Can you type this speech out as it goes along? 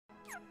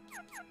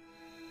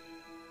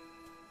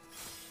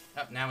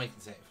Oh, now we can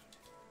save.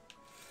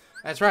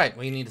 That's right,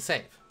 we need to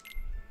save.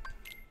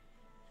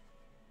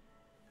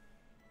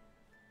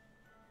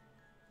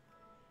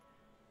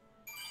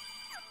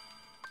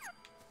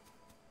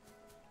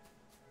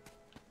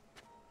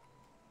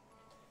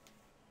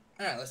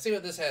 Alright, let's see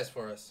what this has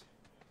for us.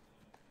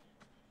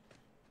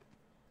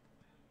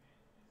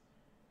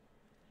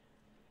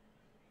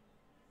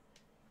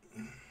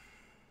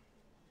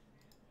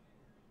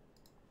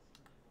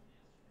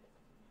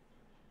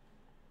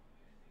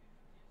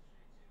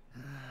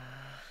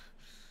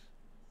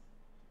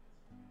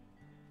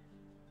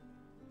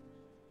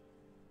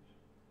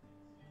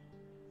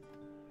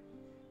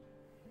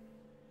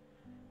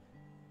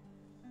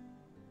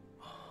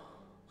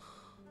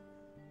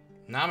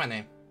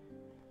 Nominate.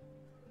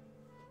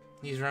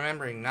 He's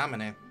remembering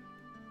nominate.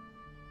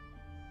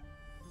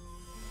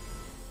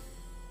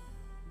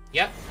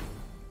 Yep.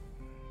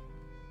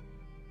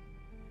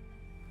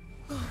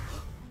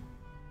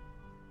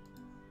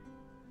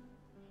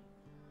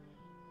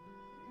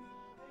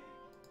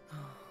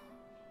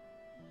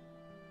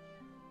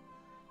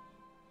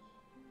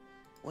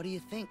 What do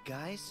you think,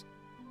 guys?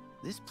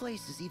 This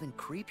place is even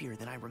creepier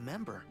than I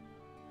remember.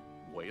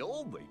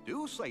 Well, they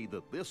do say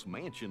that this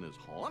mansion is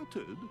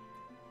haunted.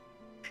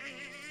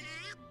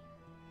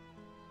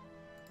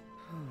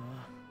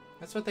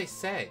 That's what they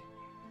say.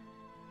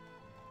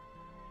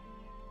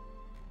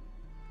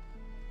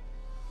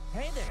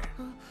 Hey there!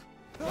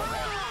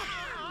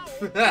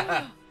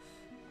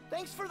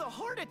 Thanks for the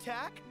heart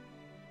attack!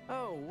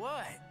 Oh,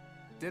 what?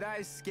 Did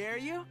I scare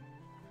you?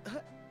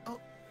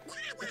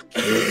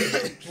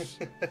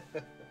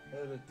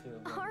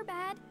 Our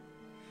bad.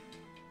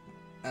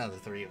 Oh, the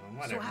three of them,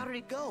 whatever. So how did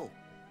it go?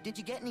 Did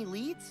you get any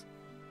leads?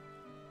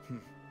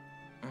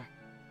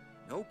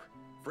 Nope,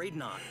 afraid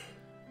not.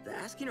 The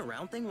asking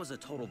around thing was a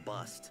total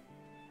bust.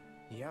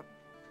 Yep.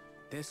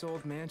 This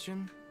old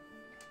mansion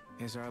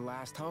is our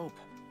last hope.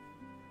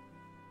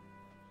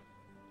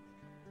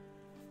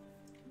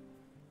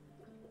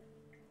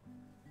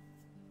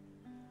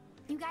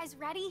 You guys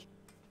ready?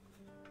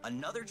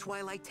 Another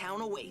Twilight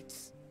Town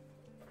awaits.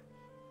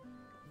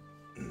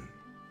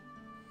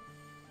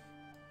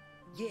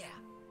 Yeah.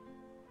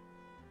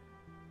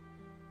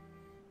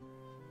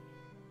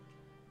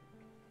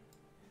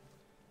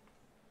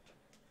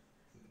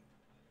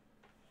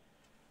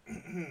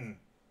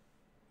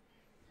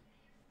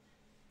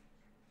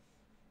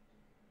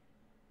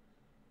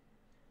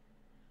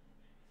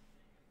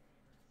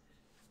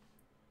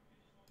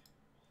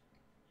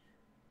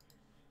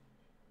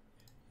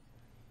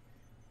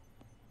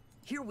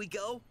 Here we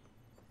go.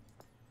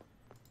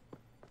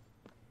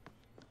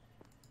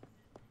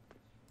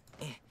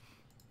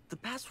 The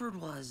password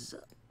was,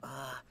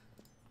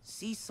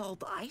 sea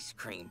salt ice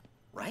cream,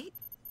 right?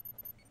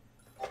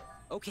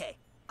 Okay,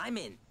 I'm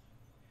in.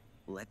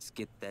 Let's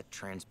get that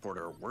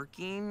transporter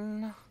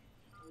working.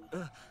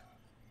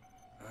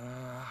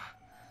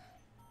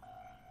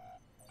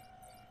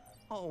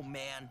 Oh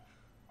man,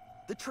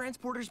 the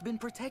transporter's been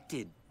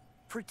protected.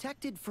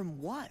 Protected from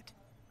what?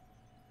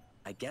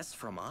 I guess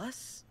from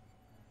us?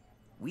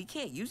 We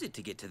can't use it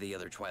to get to the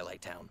other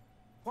Twilight Town.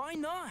 Why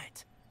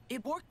not?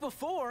 It worked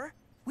before.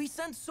 We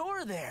sent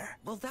Sora there.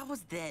 Well, that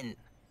was then.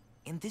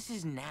 And this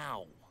is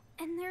now.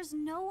 And there's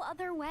no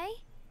other way?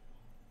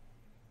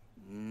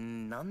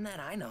 None that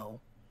I know.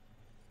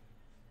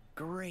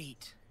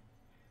 Great.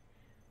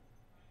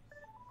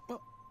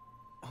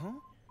 Huh?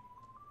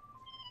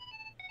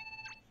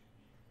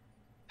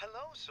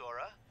 Hello,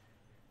 Sora.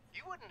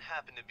 You wouldn't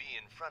happen to be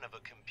in front of a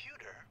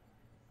computer.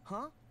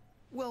 Huh?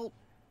 Well,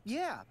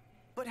 yeah.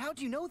 But how'd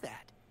you know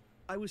that?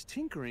 I was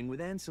tinkering with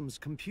Ansem's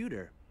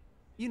computer.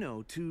 You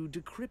know, to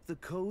decrypt the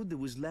code that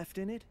was left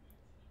in it.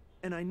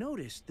 And I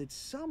noticed that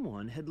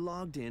someone had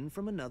logged in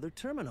from another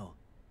terminal.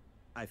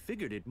 I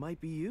figured it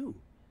might be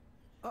you.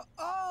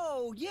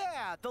 Oh,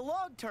 yeah, the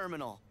log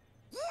terminal.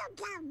 You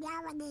don't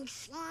know any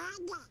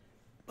said.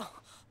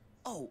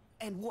 Oh,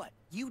 and what?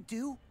 You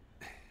do?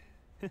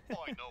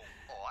 I know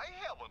I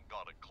haven't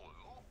got a clue.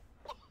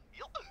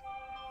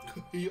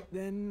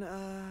 Then,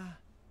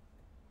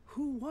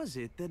 who was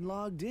it that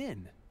logged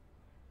in?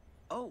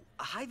 Oh,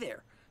 hi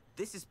there.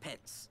 This is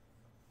Pence.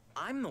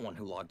 I'm the one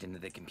who logged into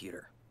the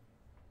computer.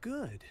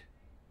 Good.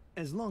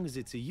 As long as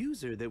it's a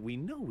user that we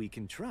know we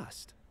can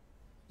trust.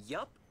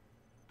 Yup.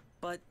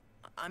 But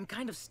I'm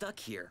kind of stuck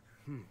here.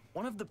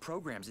 One of the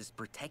programs is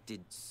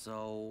protected,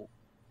 so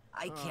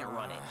I can't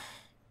run it.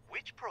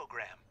 Which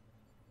program?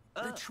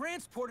 The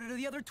transporter to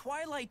the other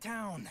Twilight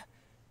Town.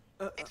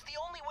 It's the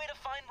only way to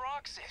find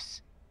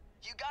Roxas.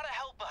 You gotta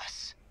help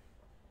us.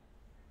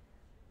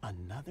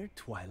 Another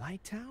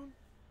Twilight Town?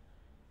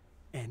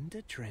 And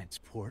a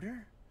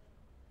transporter?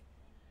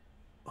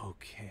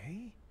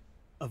 Okay.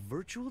 A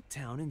virtual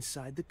town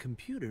inside the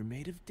computer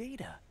made of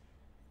data.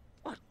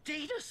 A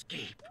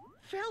datascape,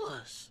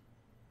 fellas.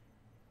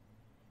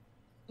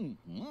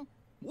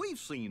 We've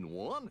seen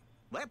one.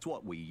 That's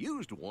what we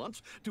used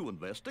once to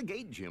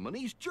investigate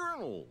Jiminy's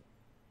journal.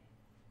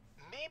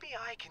 Maybe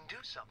I can do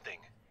something.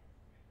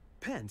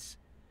 Pence,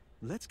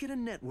 Let's get a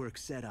network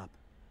set up.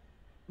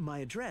 My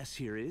address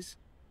here is...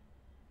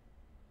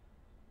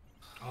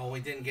 Oh, we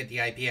didn't get the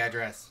IP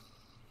address.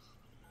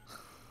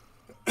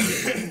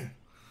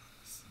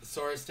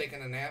 Sora's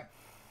taking a nap.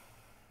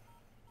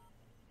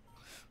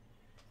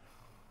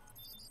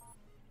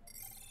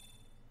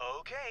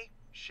 Okay,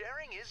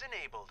 sharing is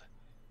enabled.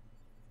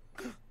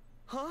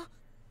 Huh?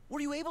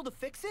 Were you able to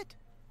fix it?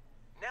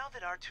 Now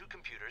that our two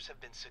computers have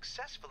been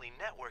successfully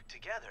networked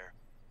together,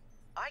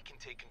 I can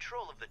take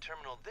control of the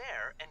terminal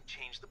there and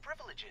change the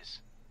privileges.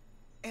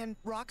 And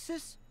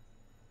Roxas?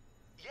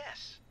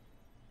 Yes.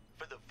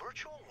 For the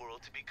virtual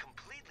world to be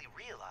completely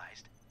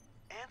realized,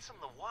 Ansem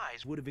the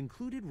Wise would have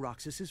included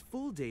Roxas's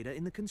full data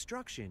in the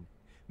construction,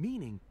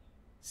 meaning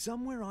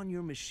somewhere on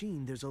your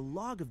machine there's a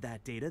log of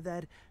that data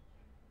that...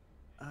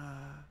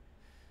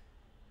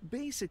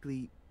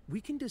 Basically,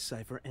 we can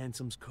decipher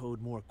Ansem's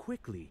code more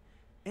quickly,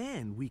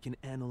 and we can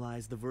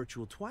analyze the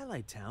virtual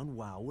Twilight Town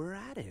while we're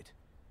at it.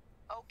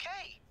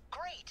 Okay,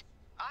 great.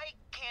 I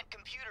can't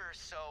computer,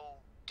 so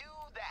do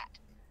that.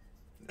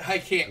 I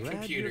can't Glad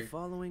computer. you're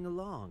following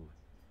along.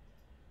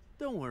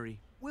 Don't worry,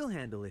 we'll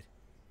handle it.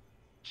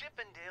 Chip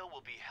and Dale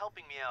will be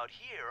helping me out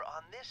here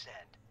on this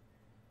end.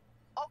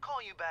 I'll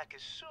call you back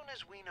as soon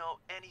as we know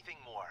anything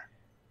more.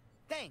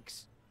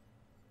 Thanks.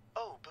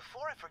 Oh,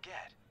 before I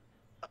forget,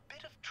 a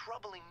bit of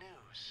troubling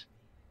news.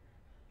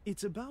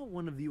 It's about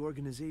one of the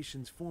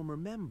organization's former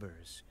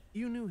members.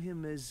 You knew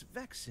him as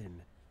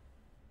Vexen.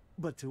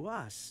 But to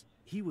us,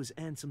 he was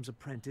Ansem's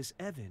apprentice,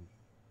 Evan.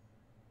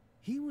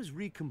 He was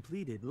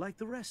recompleted like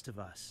the rest of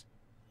us.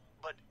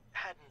 But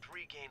hadn't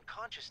regained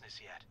consciousness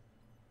yet.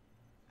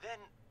 Then,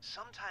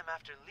 sometime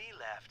after Lee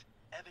left,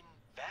 Evan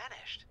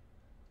vanished.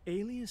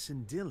 Alias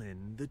and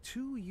Dylan, the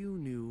two you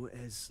knew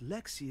as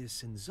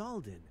Lexius and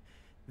Zalden,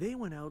 they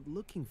went out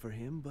looking for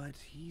him, but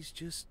he's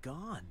just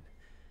gone.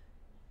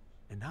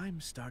 And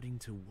I'm starting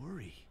to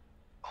worry.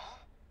 Oh?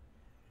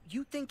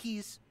 You think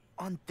he's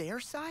on their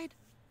side?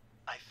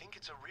 I think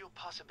it's a real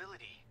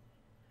possibility.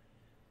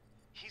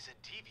 He's a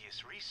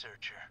devious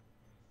researcher.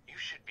 You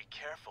should be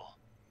careful.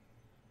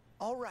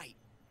 All right.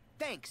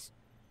 Thanks.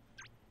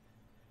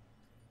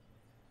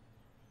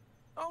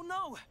 Oh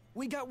no!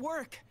 We got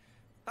work!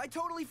 I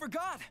totally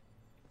forgot!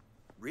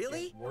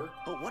 Really? Work?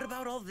 But what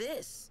about all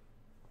this?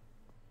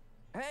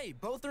 Hey,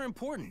 both are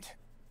important.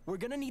 We're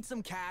gonna need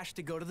some cash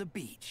to go to the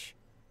beach.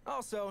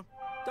 Also,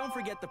 don't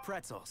forget the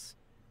pretzels.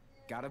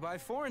 Gotta buy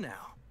 4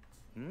 now.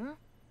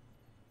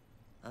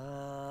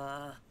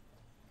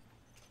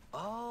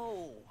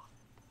 Oh,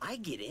 I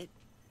get it.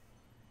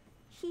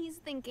 He's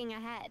thinking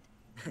ahead.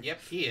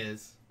 Yep, he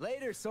is.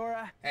 Later,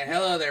 Sora. And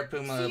hello there,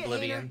 Puma See ya,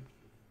 Oblivion.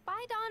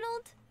 Bye,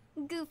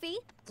 Donald. Goofy.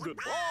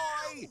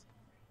 Goodbye!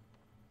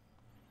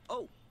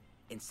 Oh,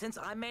 and since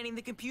I'm manning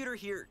the computer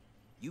here,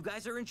 you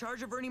guys are in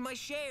charge of earning my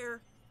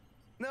share.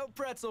 No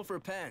pretzel for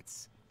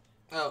pence.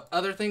 Oh,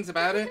 other things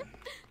about it?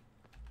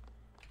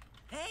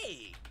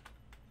 Hey!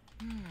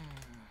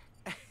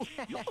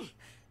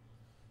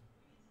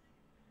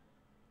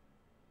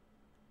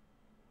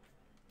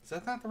 Is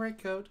that not the right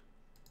code?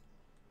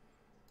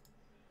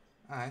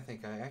 I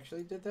think I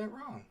actually did that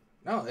wrong.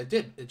 No, it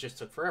did. It just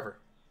took forever.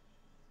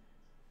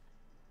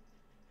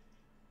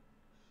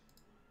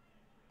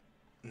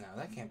 No,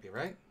 that can't be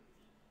right.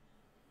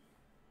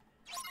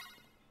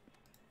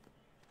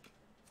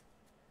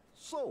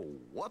 So,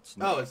 what's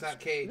next? Oh, it's not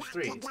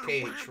KH3. It's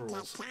KH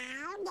rules.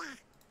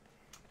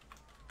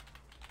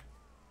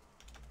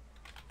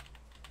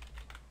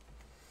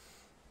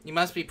 You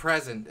must be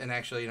present and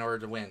actually in order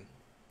to win.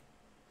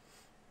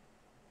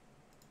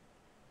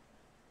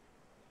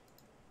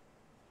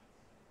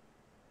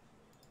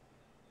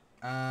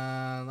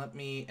 Let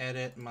me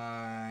edit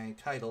my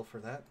title for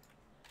that.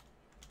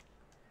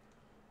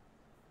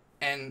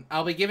 And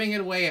I'll be giving it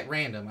away at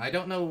random. I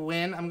don't know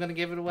when I'm going to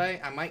give it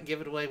away. I might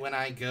give it away when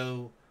I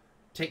go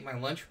take my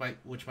lunch,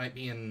 which might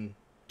be in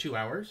 2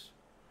 hours.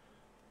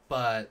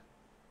 But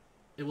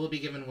it will be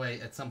given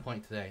away at some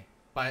point today.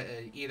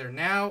 By either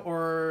now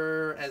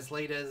or as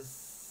late as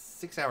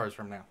 6 hours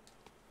from now.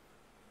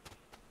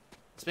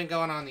 It's been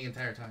going on the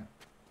entire time.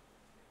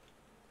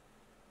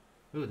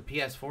 Ooh, the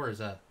PS4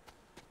 is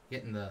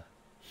getting the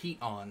heat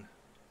on.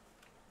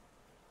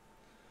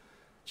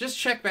 Just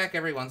check back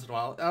every once in a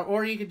while,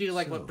 or you could do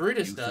like what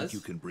Brutus does. You think you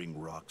can bring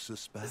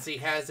Roxas back? He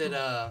has it.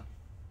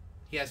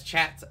 He has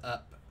chats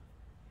up,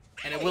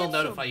 and it will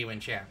notify you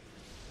in chat.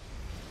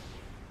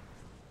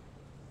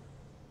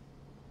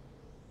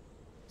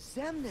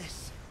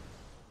 Semnis.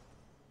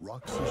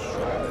 Roxas should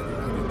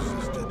never have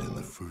existed in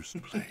the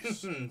first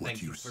place. What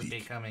Thank you you for seek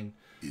becoming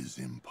is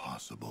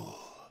impossible.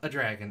 a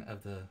dragon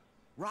of the.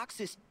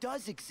 Roxas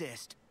does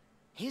exist.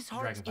 His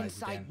heart's Dragon Bites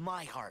inside again.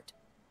 my heart.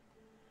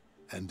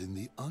 And in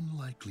the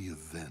unlikely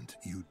event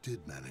you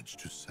did manage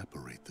to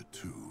separate the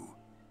two,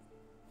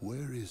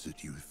 where is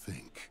it you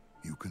think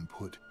you can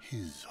put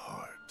his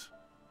heart?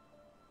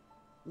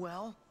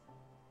 Well,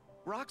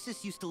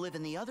 Roxas used to live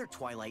in the other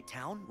Twilight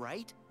Town,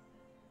 right?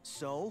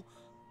 So,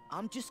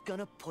 I'm just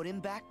gonna put him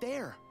back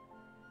there.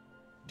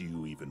 Do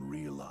you even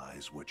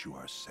realize what you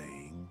are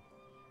saying?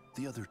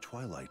 The other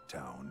Twilight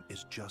Town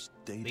is just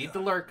data. Leave the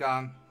lurk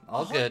on.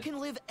 All A heart good. can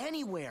live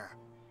anywhere,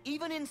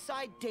 even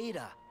inside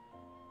data.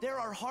 There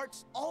are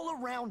hearts all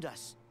around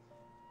us.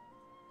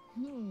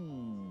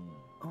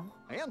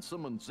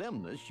 Ansem and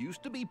Xemnas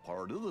used to be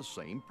part of the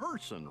same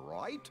person,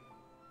 right?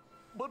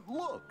 But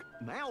look,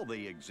 now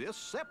they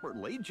exist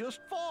separately just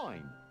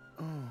fine.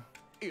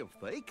 If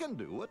they can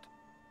do it,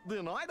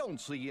 then I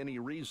don't see any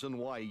reason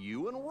why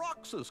you and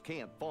Roxas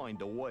can't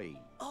find a way.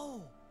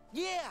 Oh,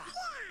 yeah!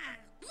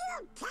 Yeah,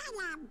 you tell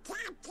him,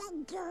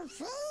 Captain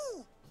Goofy.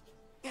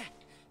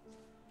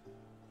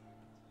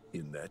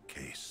 In that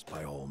case,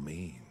 by all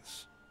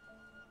means.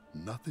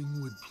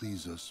 Nothing would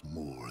please us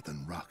more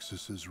than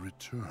Roxas's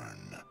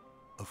return,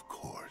 of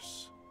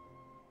course.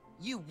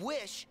 You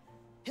wish?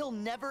 He'll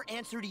never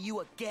answer to you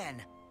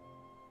again.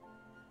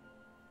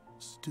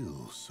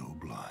 Still so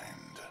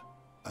blind.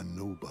 A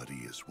nobody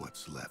is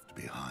what's left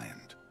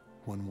behind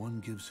when one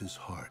gives his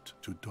heart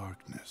to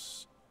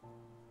darkness.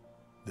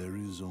 There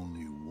is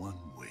only one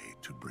way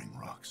to bring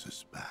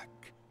Roxas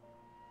back,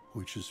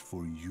 which is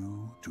for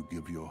you to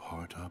give your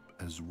heart up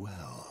as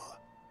well.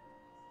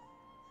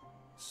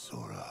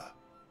 Sora,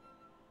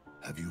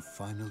 have you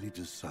finally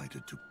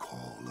decided to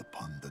call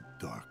upon the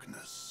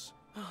darkness?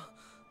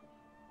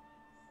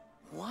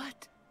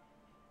 What?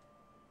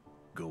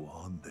 Go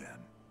on then.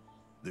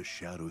 The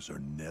shadows are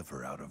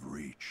never out of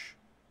reach.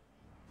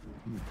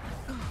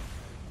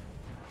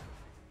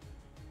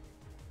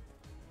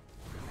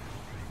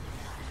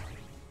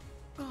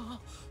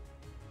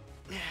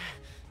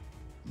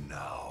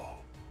 Now,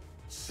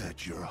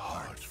 set your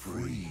heart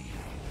free.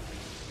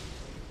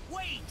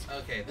 Wait!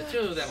 Okay, the two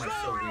of them are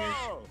so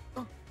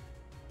weird.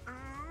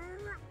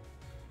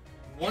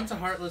 One's a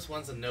heartless,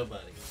 one's a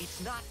nobody.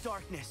 It's not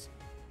darkness.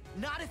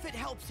 Not if it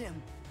helps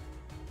him.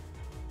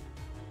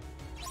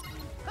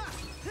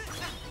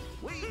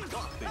 We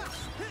got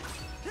this.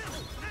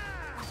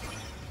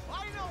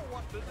 I know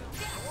what to do.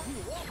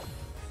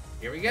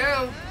 Here we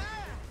go.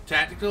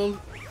 Tactical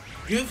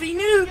Goofy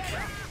Nuke.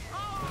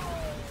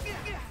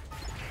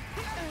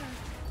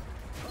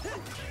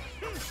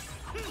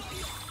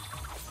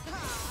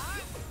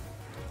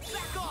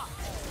 Back off!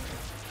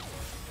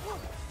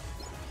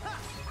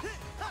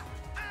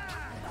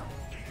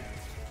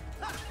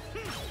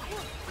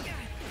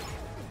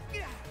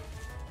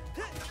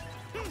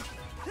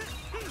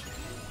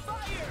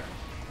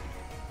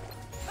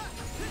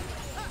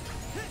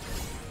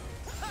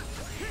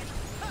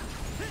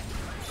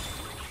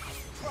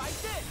 Try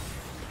this!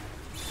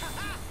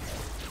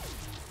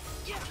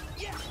 Yeah!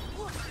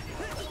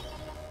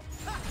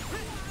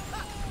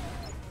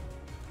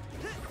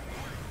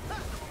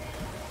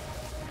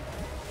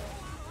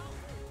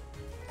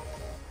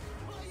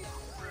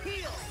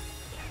 Heal!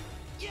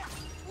 Yeah!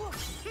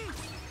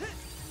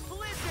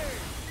 Blizzard!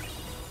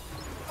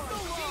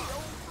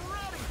 Shield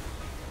ready!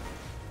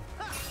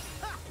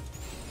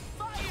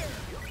 Fire!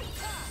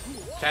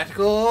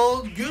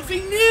 Tactical Goofy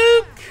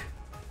Nuke.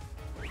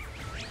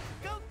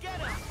 Go get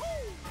him!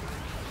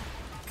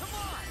 Come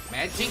on!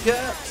 Magic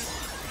Cups.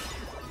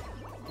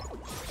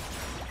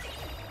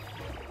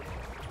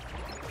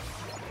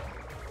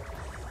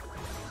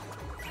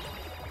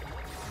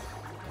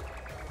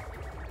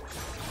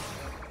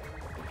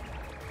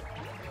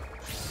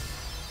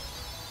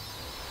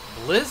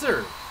 Blizzard.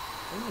 Ooh,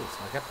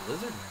 so I got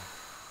Blizzard now.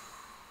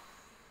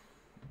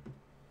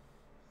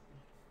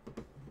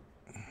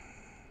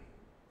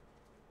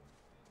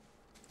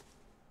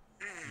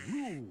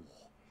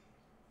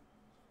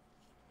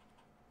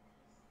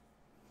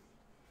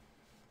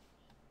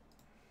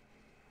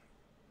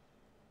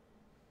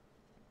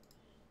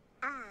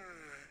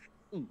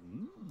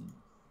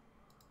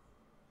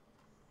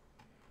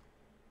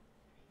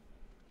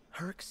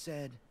 Herc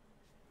said...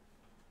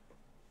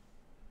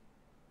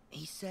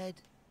 He said,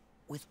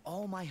 with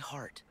all my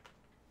heart.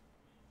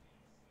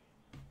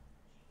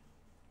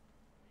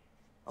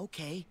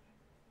 Okay,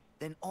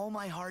 then all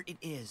my heart it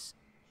is.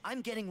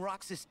 I'm getting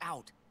Roxas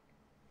out.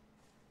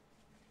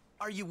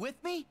 Are you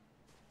with me?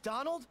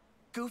 Donald?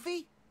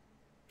 Goofy?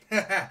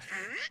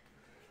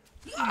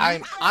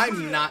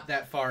 I'm not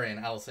that far in,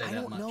 I'll say I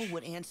that don't much. know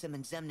what Ansem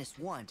and Xemnas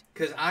want.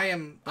 Because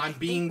I'm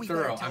being we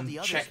better thorough. tell I'm the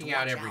others checking to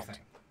out watch everything.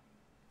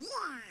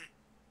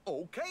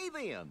 Okay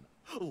then,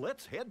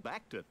 let's head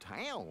back to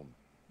town.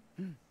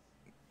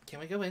 Can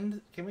we go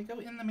in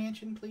the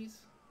mansion,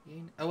 please?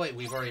 Oh wait,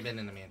 we've already been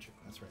in the mansion.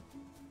 That's right.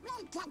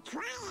 We can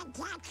try and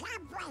catch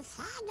up with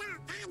Hannah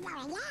and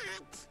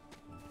Annette.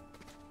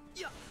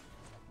 Yeah.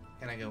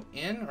 Can I go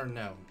in or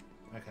no?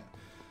 Okay.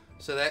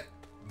 So that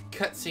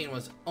cutscene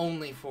was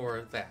only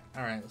for that.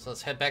 Alright, so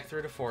let's head back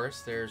through the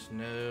forest. There's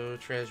no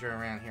treasure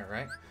around here,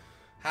 right?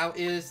 How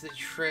is the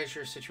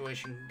treasure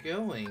situation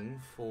going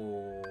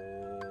for...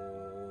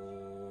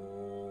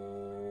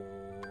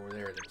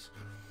 There it is.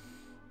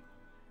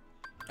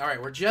 Alright,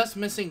 we're just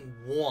missing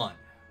one.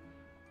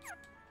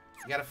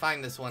 You gotta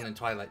find this one in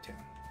Twilight Town.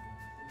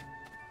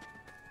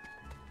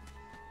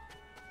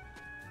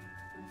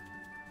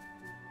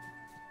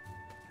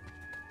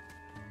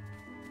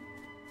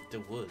 The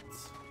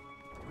woods.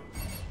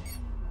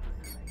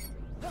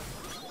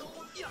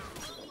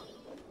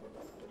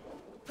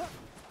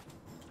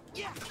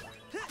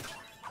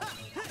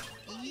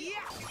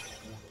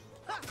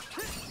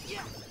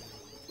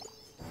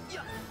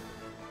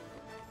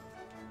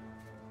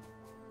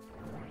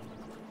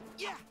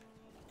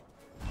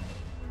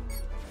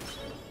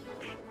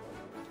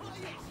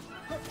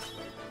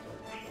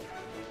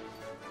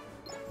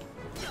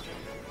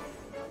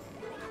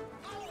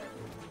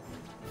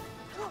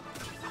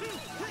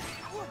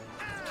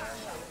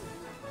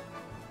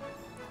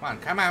 Come on,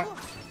 come out.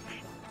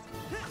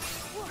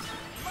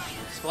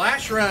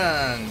 Splash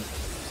run.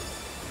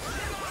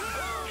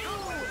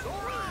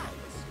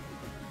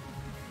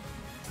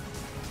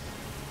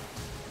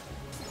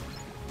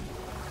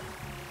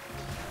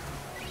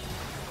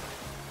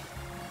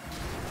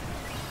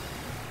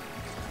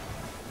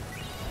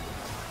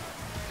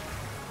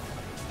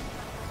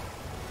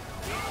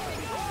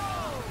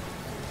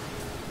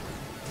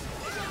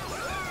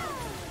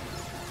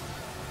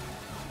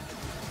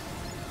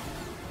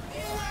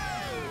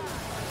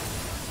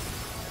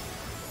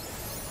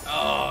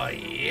 Oh,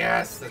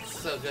 yes, that's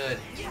so good.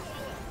 Here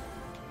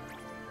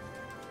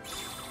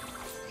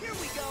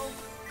we go.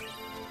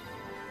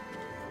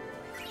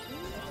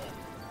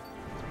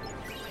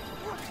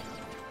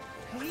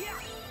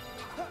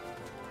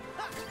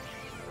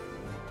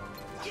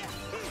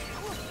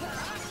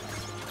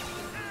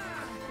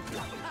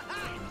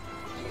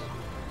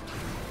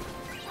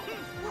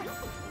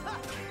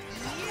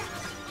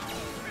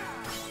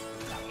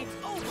 It's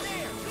over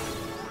there.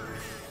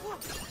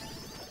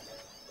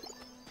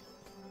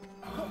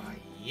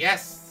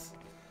 Yes!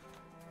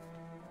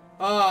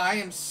 Oh, I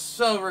am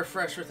so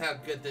refreshed with how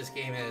good this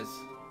game is.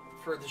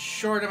 For the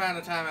short amount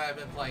of time I've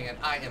been playing it,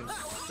 I am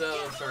so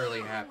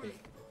thoroughly happy.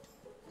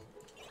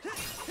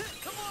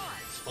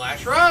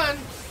 Splash run!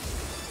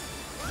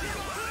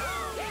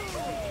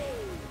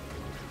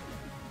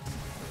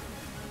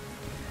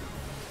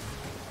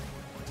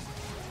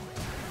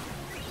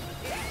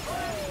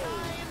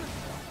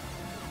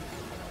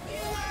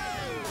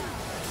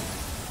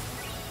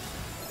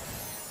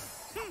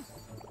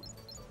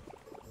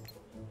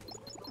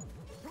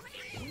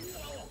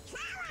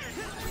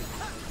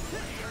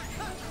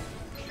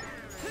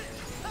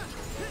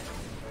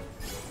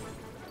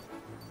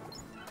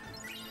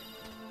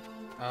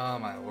 Oh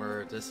my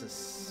word, this is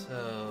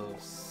so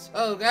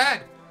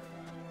good!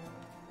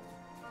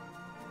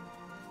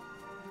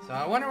 So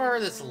I wonder where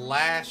this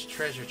last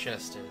treasure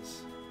chest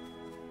is.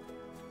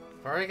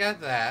 I've already got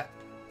that.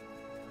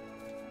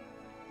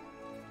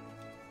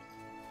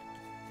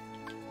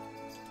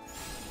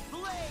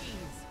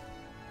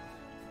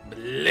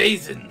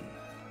 Blazing!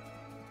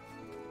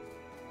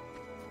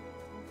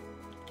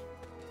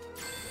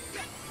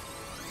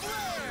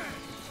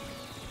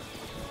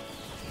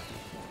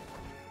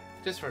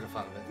 Just for the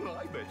fun of it. Well,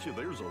 I bet you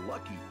there's a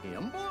lucky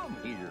emblem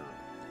here.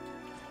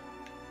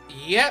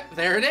 Yep,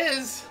 there it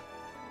is.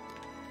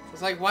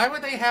 It's like, why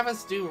would they have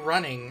us do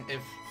running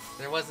if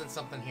there wasn't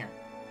something here?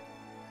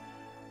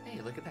 Hey,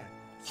 look at that.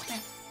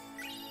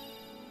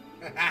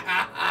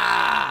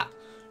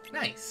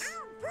 Nice.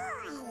 Oh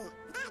boy,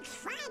 let's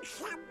find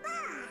some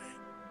more.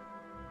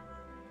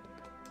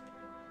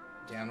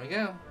 Down we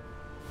go.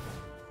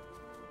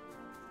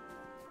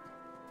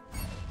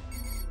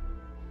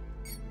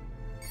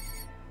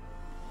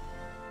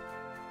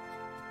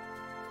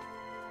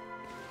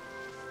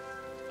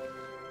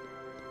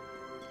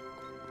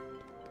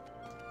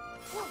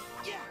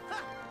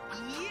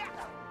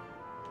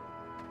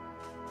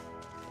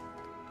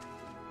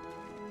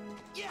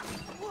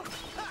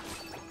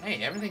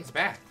 Hey, everything's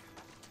back.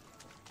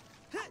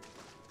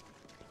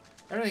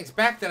 Everything's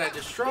back that I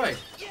destroyed.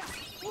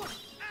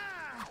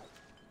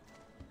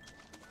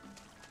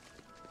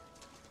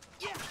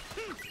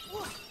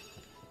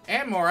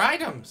 And more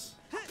items.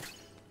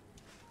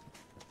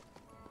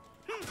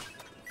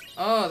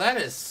 Oh, that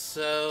is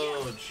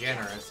so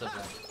generous of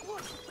them.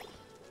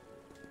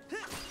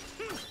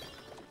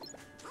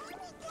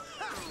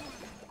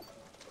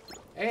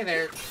 Hey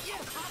there.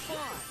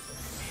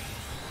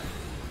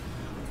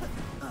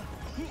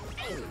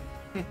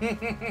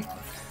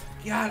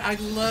 God, I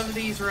love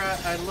these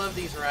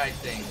ride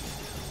things.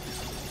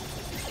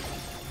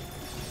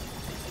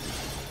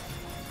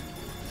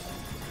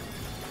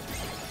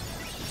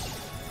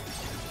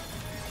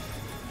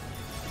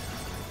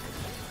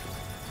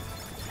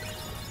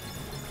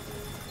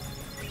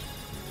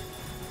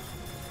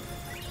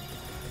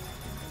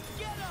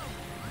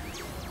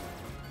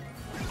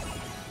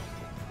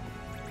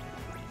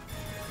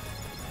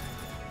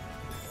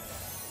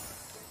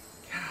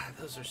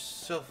 Those are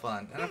so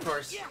fun. And of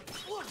course...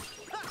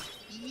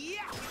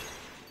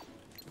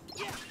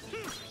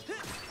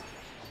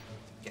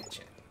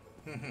 Gotcha.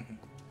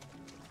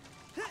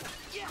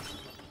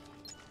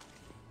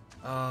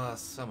 Oh,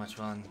 so much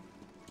fun.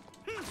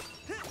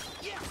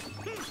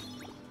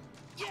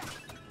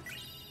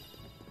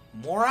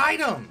 More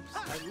items!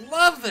 I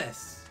love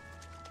this!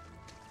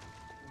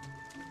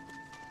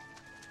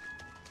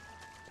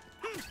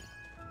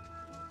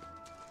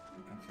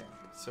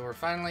 So we're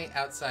finally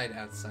outside,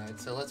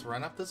 so let's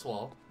run up this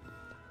wall.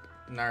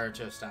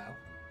 Naruto style.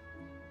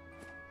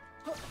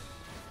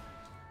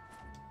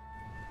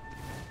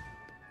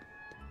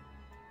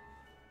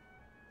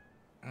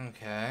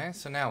 Okay,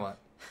 so now what?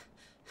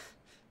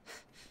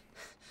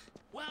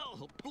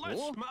 Well, bless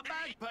my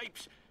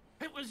bagpipes.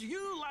 It was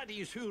you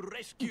laddies who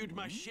rescued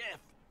my chef.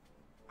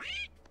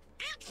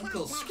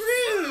 Uncle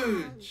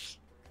Scrooge!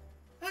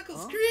 Uncle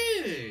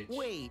Scrooge!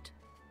 Wait,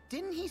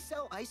 didn't he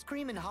sell ice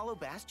cream in Hollow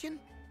Bastion?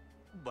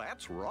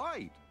 That's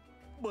right.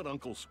 But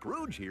Uncle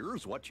Scrooge here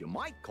is what you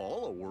might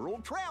call a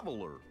world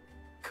traveler.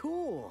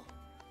 Cool.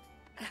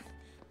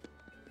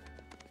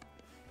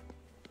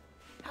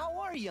 How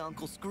are you,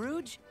 Uncle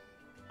Scrooge?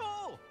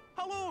 Oh,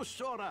 hello,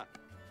 Sora.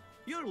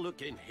 You're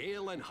looking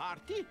hale and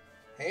hearty.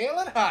 Hale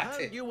and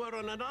hearty. Heard you were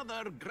on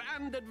another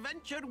grand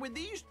adventure with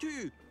these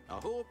two. I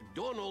hope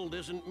Donald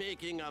isn't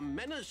making a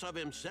menace of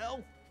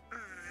himself.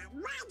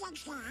 Why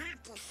did you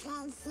have to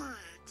say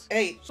that?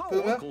 Hey, So,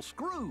 Puma. Uncle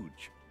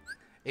Scrooge.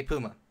 Hey,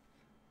 Puma.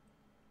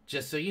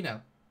 Just so you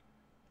know,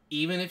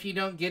 even if you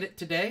don't get it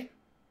today,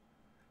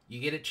 you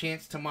get a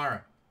chance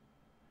tomorrow.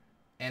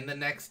 And the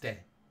next day.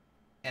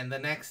 And the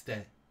next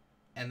day.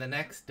 And the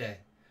next day.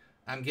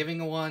 I'm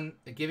giving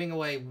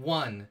away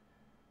one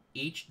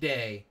each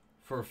day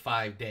for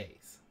 5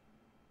 days.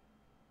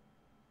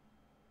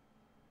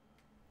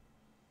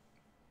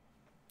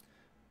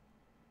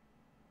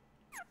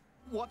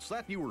 What's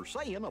that you were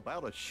saying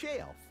about a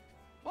chef?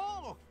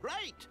 Oh,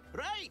 right.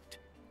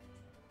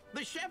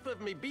 The chef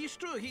of my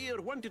bistro here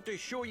wanted to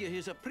show you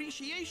his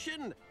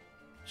appreciation.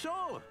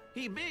 So,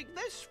 he baked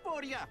this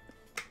for you.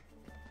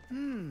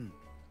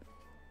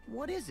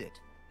 What is it?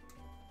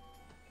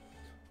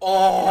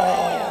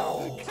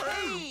 Oh!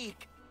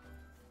 Cake!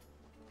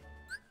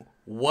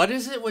 What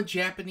is it with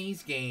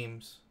Japanese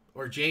games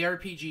or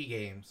JRPG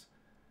games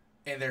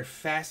and their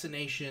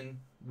fascination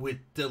with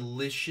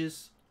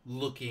delicious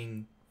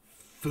looking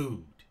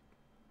food?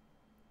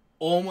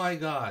 Oh my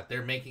god,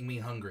 they're making me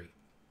hungry.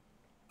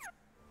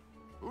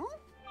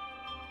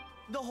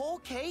 The whole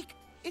cake?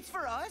 It's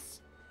for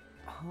us?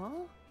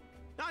 Huh?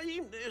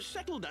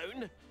 Settle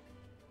down.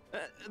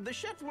 The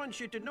chef wants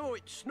you to know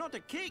it's not a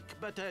cake,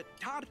 but a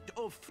tart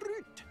of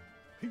fruit.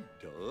 He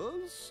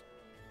does?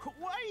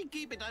 Why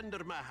keep it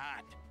under my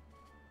hat?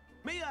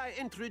 May I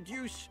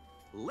introduce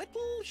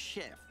Little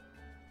Chef?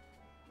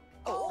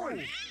 Oh,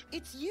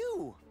 it's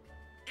you!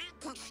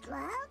 Uncle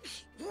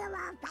Scrooge, you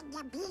opened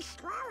the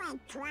bistro in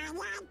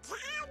Twilight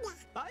Town.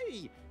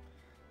 Aye.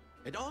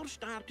 It all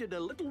started a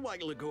little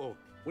while ago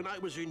when I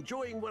was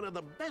enjoying one of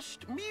the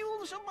best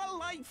meals of my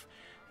life.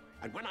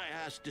 And when I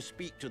asked to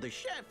speak to the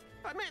chef,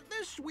 I met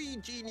this wee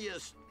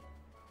genius.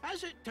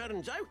 As it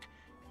turns out,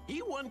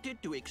 he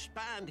wanted to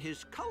expand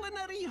his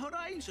culinary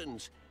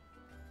horizons.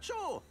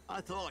 So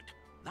I thought,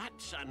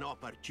 that's an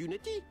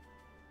opportunity.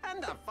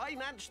 And I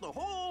financed the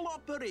whole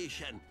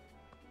operation.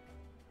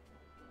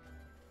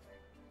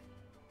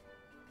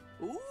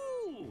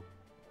 Ooh,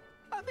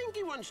 I think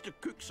he wants to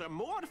cook some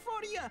more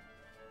for you.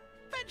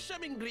 Fetch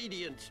some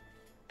ingredients,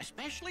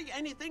 especially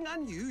anything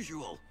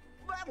unusual.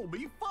 That'll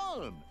be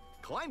fun.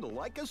 Kinda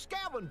like a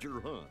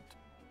scavenger hunt.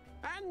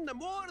 And the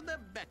more the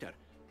better.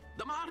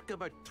 The mark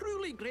of a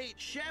truly great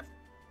chef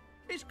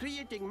is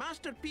creating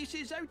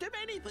masterpieces out of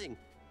anything.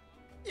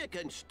 You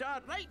can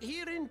start right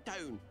here in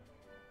town.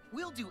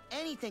 We'll do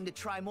anything to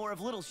try more of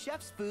Little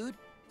Chef's food.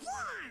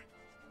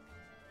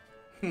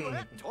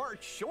 That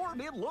tart sure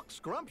did look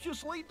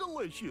scrumptiously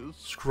delicious.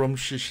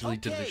 Scrumptiously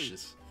Okay,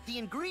 delicious. The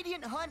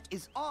ingredient hunt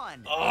is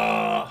on.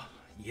 Oh,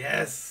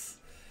 yes.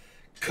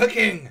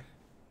 Cooking.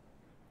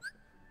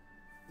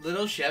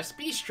 Little Chef's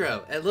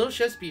Bistro. At Little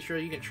Chef's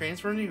Bistro, you can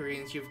transform the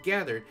ingredients you've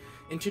gathered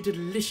into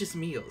delicious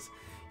meals.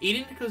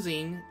 Eating the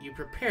cuisine you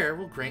prepare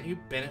will grant you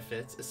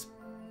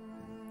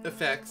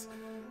effects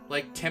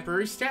like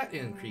temporary stat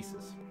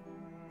increases.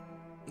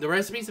 The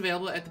recipes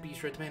available at the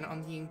bistro depend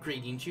on the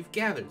ingredients you've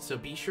gathered, so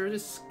be sure to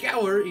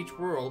scour each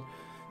world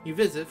you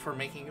visit for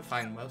making you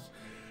find the most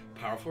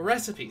powerful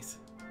recipes.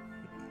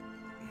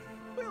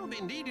 We'll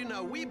be needing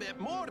a wee bit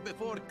more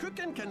before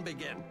cooking can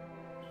begin.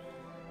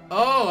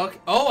 Oh, okay.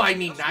 Oh, I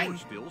need 9. We're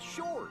still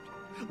short.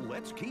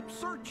 Let's keep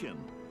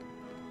searching.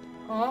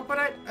 Oh, but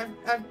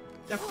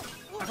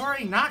I've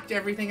already knocked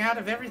everything out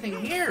of everything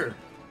here.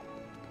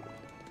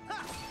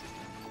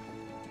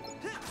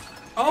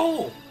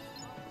 Oh!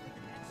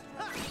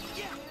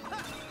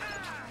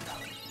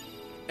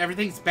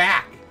 Everything's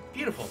back.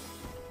 Beautiful.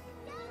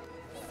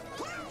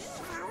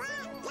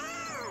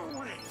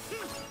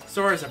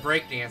 Sora's a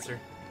breakdancer.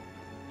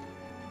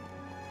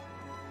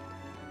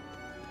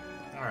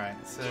 Alright,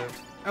 so...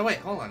 Oh wait,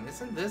 hold on.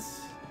 Isn't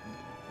this...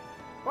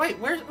 Wait,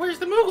 where's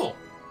the Moogle?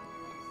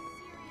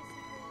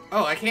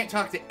 Oh, I can't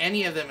talk to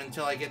any of them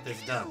until I get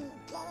this done.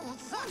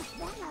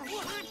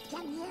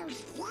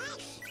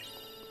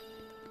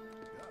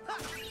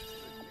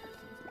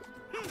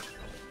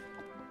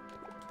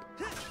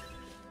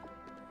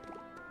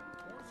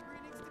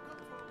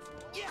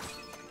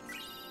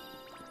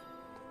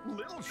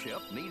 Little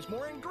Chef needs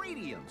more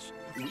ingredients.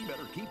 We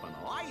better keep an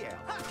eye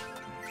out.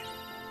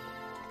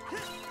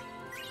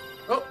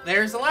 Oh,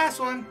 there's the last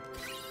one.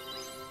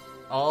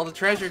 All the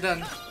treasure done.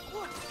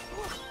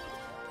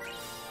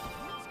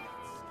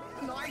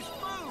 Nice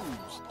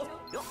moves.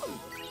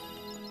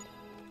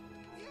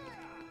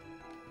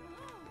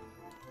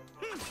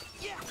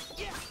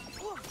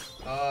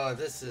 Oh,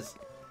 this is...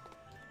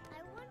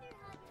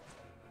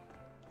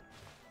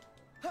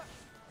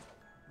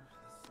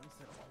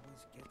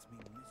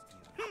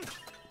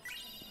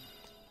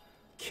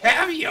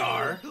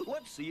 Caviar?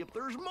 Let's see if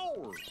there's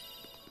more.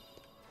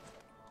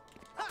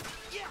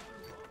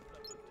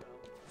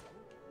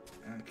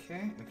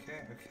 Okay.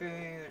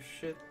 There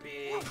should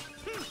be...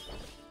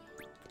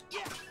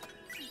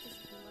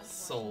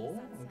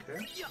 Soul.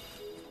 Okay.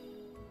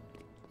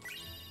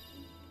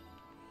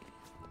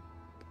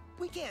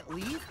 We can't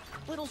leave.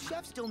 Little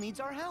Chef still needs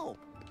our help.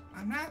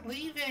 I'm not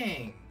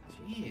leaving.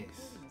 Jeez.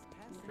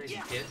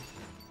 Crazy kid.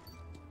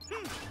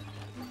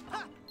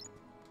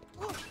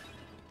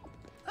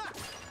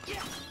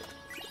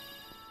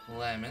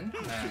 Lemon.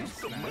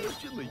 Nice.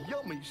 Imagine the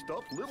yummy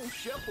stuff Little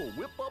Chef will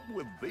whip up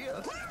with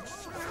this.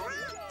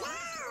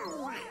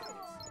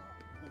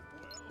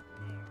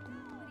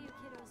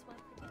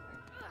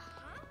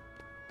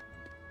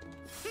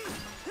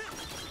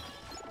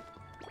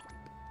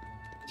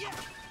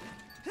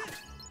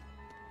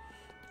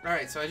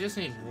 Alright, so I just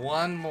need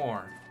one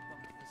more.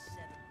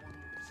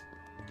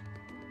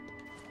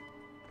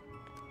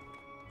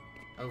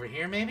 Over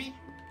here, maybe?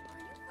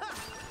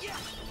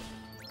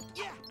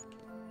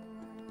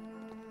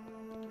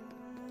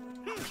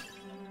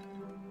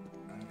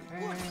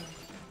 Okay.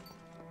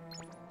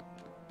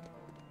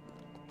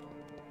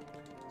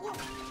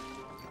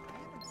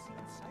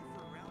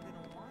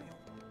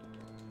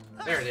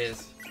 There it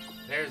is.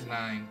 There's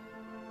 9.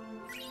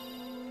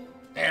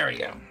 There we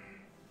go.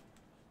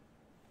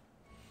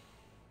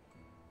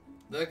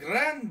 The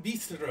Grand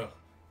Bistro.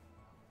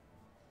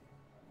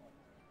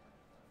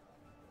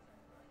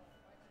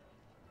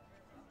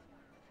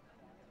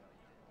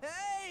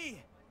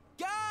 Hey!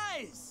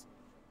 Guys!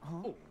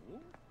 Huh?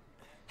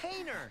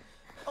 Hayner!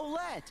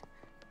 Olette!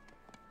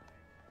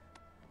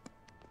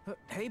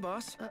 Hey,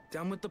 boss.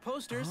 Done with the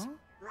posters.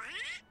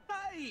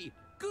 Hey,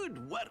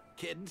 good work,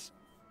 kids.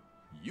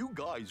 You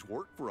guys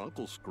work for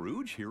Uncle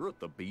Scrooge here at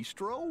the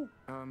bistro?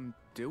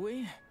 Do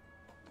we?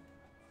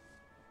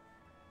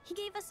 He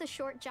gave us a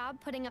short job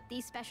putting up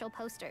these special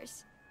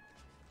posters.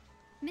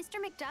 Mr.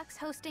 McDuck's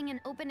hosting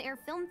an open-air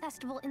film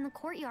festival in the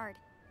courtyard.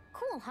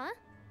 Cool, huh?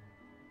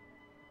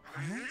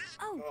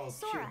 Oh,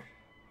 Sora. Cute.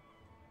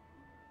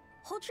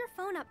 Hold your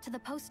phone up to the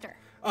poster.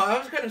 Oh, I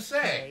was gonna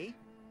say.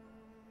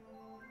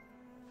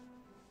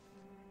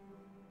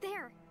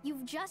 There,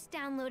 you've just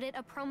downloaded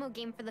a promo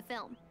game for the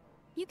film.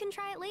 You can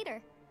try it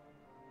later.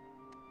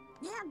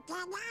 You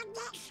download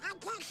this,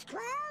 Uncle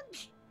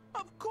Scrooge?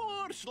 Of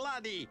course,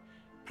 laddie.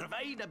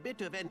 Provide a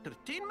bit of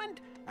entertainment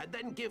and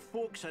then give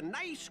folks a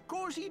nice,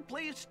 cozy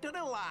place to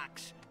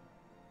relax.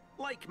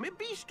 Like my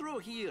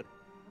bistro here.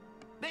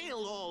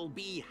 They'll all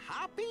be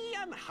happy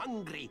and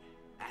hungry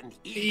and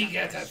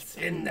Eager to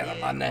spend their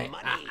money.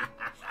 money.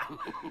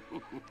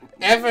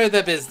 Ever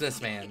the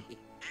businessman.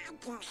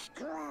 Uncle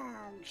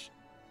Scrooge.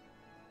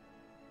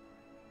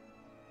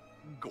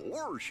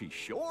 Gorsh, he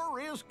sure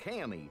is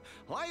canny.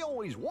 I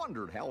always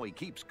wondered how he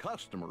keeps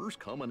customers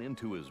coming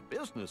into his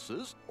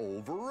businesses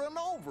over and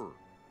over.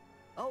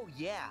 Oh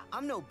yeah,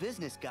 I'm no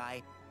business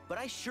guy, but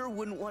I sure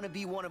wouldn't want to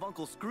be one of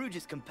Uncle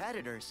Scrooge's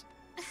competitors.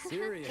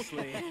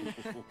 Seriously.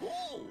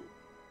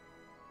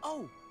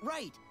 Oh,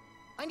 right.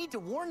 I need to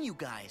warn you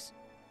guys.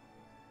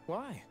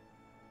 Why?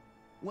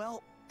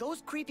 Well,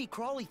 those creepy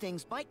crawly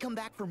things might come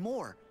back for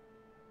more.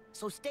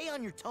 So stay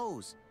on your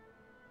toes.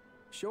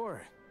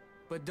 Sure.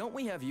 But don't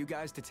we have you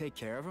guys to take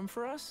care of them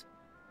for us?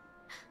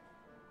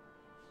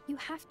 You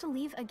have to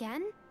leave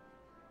again?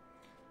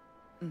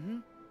 Mm-hmm.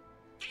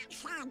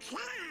 That's our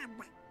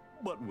job.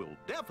 But we'll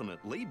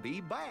definitely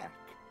be back.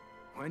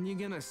 When you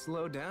gonna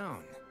slow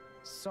down?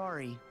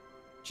 Sorry.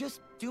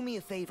 Just do me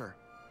a favor.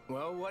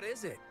 Well, what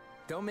is it?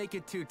 Don't make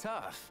it too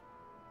tough.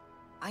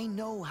 I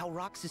know how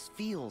Roxas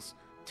feels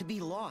to be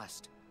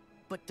lost.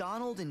 But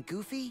Donald and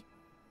Goofy,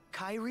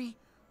 Kyrie,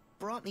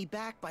 brought me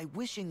back by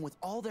wishing with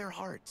all their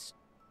hearts.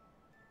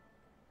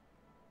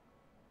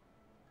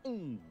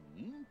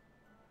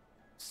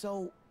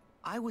 So,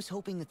 I was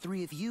hoping the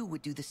three of you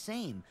would do the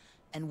same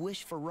and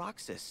wish for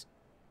Roxas.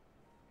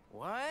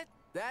 What?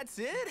 That's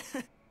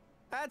it?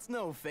 That's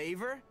no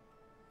favor.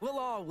 We'll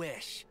all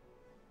wish.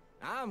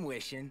 I'm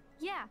wishing.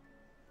 Yeah.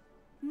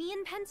 Me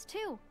and Pence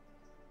too.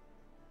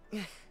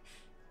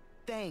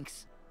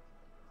 Thanks.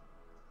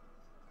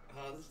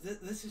 Oh,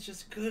 this is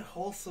just good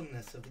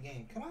wholesomeness of the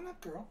game. Come on up,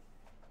 girl.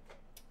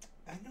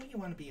 I know you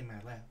want to be in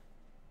my lap.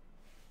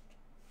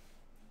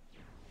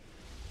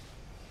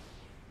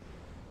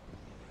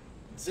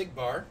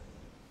 Zigbar.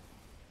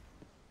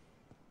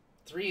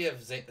 Three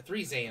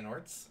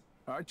Xehanorts.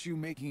 Aren't you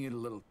making it a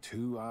little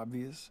too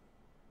obvious?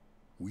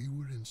 We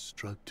were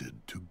instructed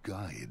to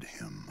guide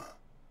him.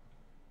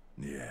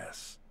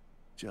 Yes.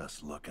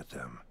 Just look at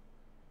them.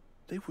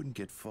 They wouldn't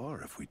get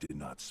far if we did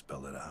not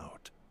spell it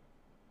out.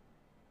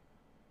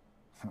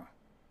 Huh.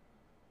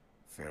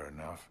 Fair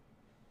enough.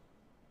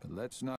 But let's not